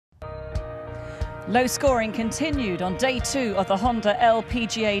Low scoring continued on day 2 of the Honda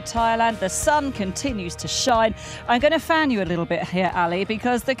LPGA Thailand. The sun continues to shine. I'm going to fan you a little bit here, Ali,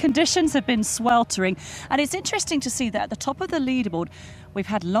 because the conditions have been sweltering. And it's interesting to see that at the top of the leaderboard, we've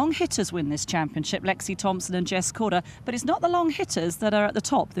had long hitters win this championship, Lexi Thompson and Jess Corder, but it's not the long hitters that are at the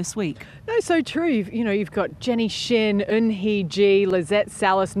top this week. No, so true. You've got Jenny Shin, Eun-Hee Ji, Lizette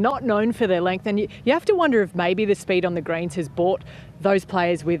Salas, not known for their length. And you have to wonder if maybe the speed on the greens has brought those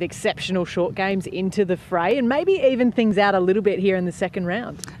players with exceptional short games into the fray and maybe even things out a little bit here in the second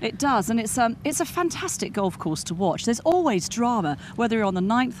round. It does, and it's a fantastic golf course to watch. There's always drama, whether you're on the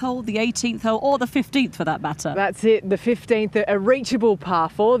 9th hole, the 18th hole, or the 15th for that matter. That's it, the 15th, a reachable par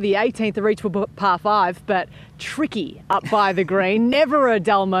 4, the 18th, a reachable par 5, but tricky up by the green. Never a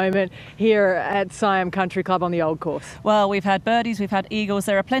dull moment here at Siam Country Club on the old course. Well, we've had birdies, we've had eagles,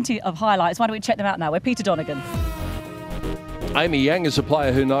 there are plenty of highlights. Why don't we check them out now? We're Peter Donegan. Eun-Heui is a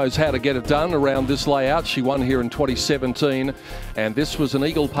player who knows how to get it done around this layout. She won here in 2017, and this was an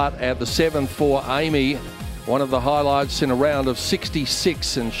eagle putt at the 7th for Eun-Heui. One of the highlights in a round of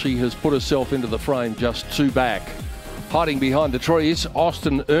 66, and she has put herself into the frame just 2 back. Hiding behind the trees,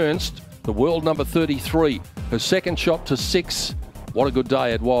 Austin Ernst, the world number 33. Her second shot to 6. What a good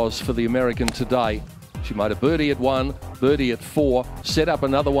day it was for the American today. She made a birdie at 1, birdie at 4, set up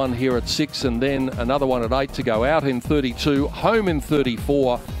another one here at 6, and then another one at 8 to go out in 32, home in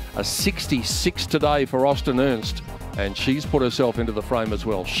 34. A 66 today for Austin Ernst, and she's put herself into the frame as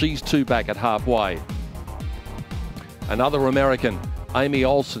well. She's 2 back at halfway. Another American, Amy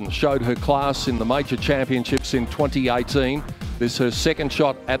Olsen, showed her class in the major championships in 2018. This is her second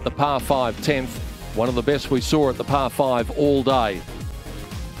shot at the par 5 10th, one of the best we saw at the par 5 all day.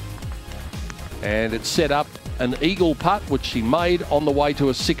 And it set up an eagle putt, which she made on the way to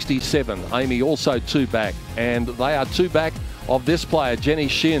a 67. Amy also 2 back, and they are 2 back of this player, Jenny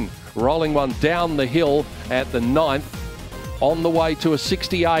Shin, rolling one down the hill at the 9th on the way to a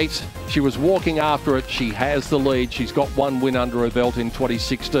 68. She was walking after it. She has the lead. She's got 1 win under her belt in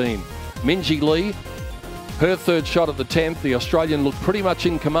 2016. Minjee Lee, her third shot at the 10th. The Australian looked pretty much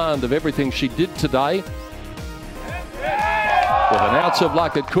in command of everything she did today. With an ounce of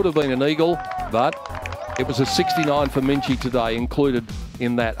luck, it could have been an eagle, but it was a 69 for Minjee today, included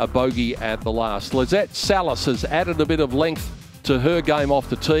in that a bogey at the last. Lizette Salas has added a bit of length to her game off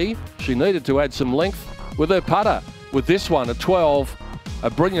the tee. She needed to add some length with her putter. With this one at 12, a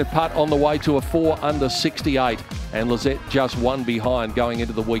brilliant putt on the way to a 4 under 68, and Lizette just 1 behind going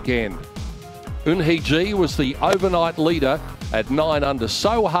into the weekend. Eun-Hee Ji was the overnight leader at 9 under.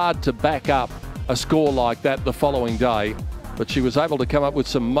 So hard to back up a score like that the following day, but she was able to come up with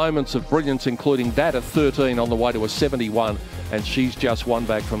some moments of brilliance, including that at 13 on the way to a 71, and she's just 1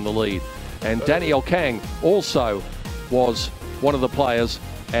 back from the lead. And Danielle Kang also was one of the players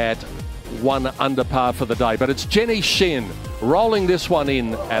at 1 under par for the day. But it's Jenny Shin rolling this one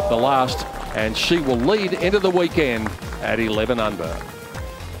in at the last, and she will lead into the weekend at 11 under.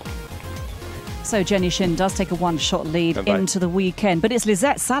 So Jenny Shin does take a 1-shot lead into the weekend. But it's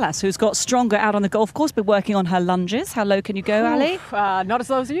Lizette Salas who's got stronger out on the golf course, been working on her lunges. How low can you go, Ali? Not as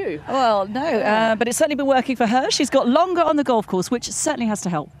low as you. Well, no, but it's certainly been working for her. She's got longer on the golf course, which certainly has to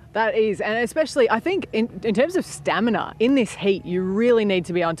help. That is, and especially I think in terms of stamina in this heat, you really need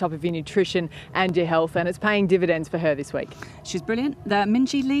to be on top of your nutrition and your health, and it's paying dividends for her this week. She's brilliant.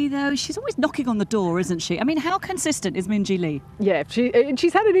 Minjee Lee, though, she's always knocking on the door, isn't she? I mean, how consistent is Minjee Lee? Yeah,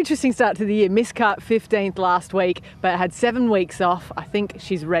 she's had an interesting start to the year. Miscut 15th last week, but had 7 weeks off. I think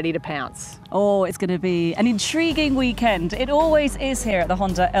she's ready to pounce. Oh, it's going to be an intriguing weekend. It always is here at the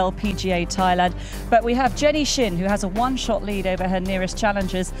Honda LPGA Thailand. But we have Jenny Shin, who has a 1-shot lead over her nearest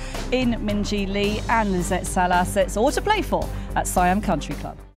challengers in Minjee Lee and Lizette Salas. It's all to play for at Siam Country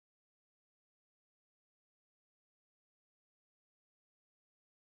Club.